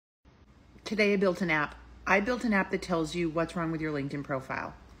Today I built an app. I built an app that tells you what's wrong with your LinkedIn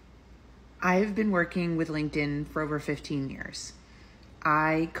profile. I've been working with LinkedIn for over 15 years.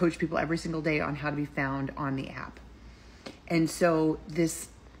 I coach people every single day on how to be found on the app. And so this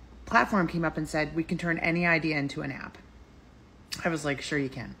platform came up and said, we can turn any idea into an app. I was like, sure you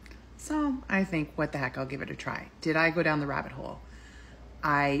can. So I think, what the heck, I'll give it a try. Did I go down the rabbit hole?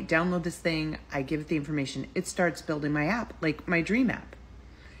 I download this thing, I give it the information, it starts building my app, like my dream app.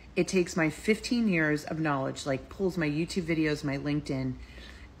 It takes my 15 years of knowledge, like pulls my YouTube videos, my LinkedIn,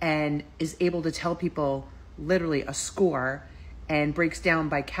 and is able to tell people literally a score and breaks down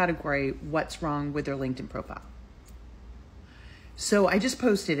by category what's wrong with their LinkedIn profile. So I just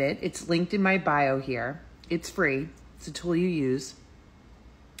posted it. It's linked in my bio here. It's free. It's a tool you use.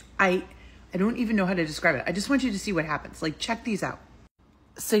 I don't even know how to describe it. I just want you to see what happens. Like, check these out.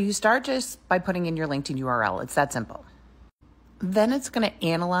 So you start just by putting in your LinkedIn URL. It's that simple. Then it's going to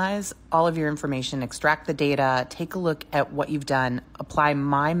analyze all of your information, extract the data, take a look at what you've done, apply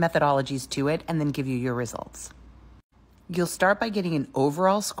my methodologies to it, and then give you your results. You'll start by getting an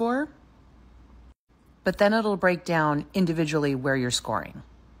overall score, but then it'll break down individually where you're scoring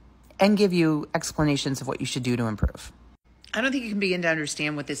and give you explanations of what you should do to improve. I don't think you can begin to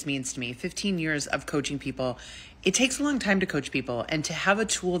understand what this means to me. 15 years of coaching people. It takes a long time to coach people, and to have a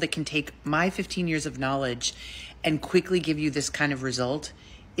tool that can take my 15 years of knowledge and quickly give you this kind of result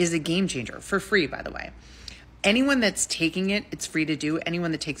is a game changer, for free, by the way. Anyone that's taking it, it's free to do.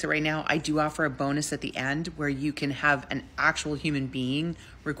 Anyone that takes it right now, I do offer a bonus at the end where you can have an actual human being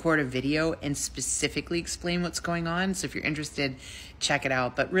record a video and specifically explain what's going on. So if you're interested, check it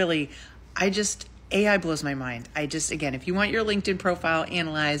out. But really, AI blows my mind. Again, if you want your LinkedIn profile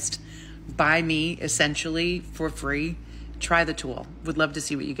analyzed by me, essentially for free, try the tool. Would love to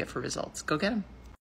see what you get for results. Go get them.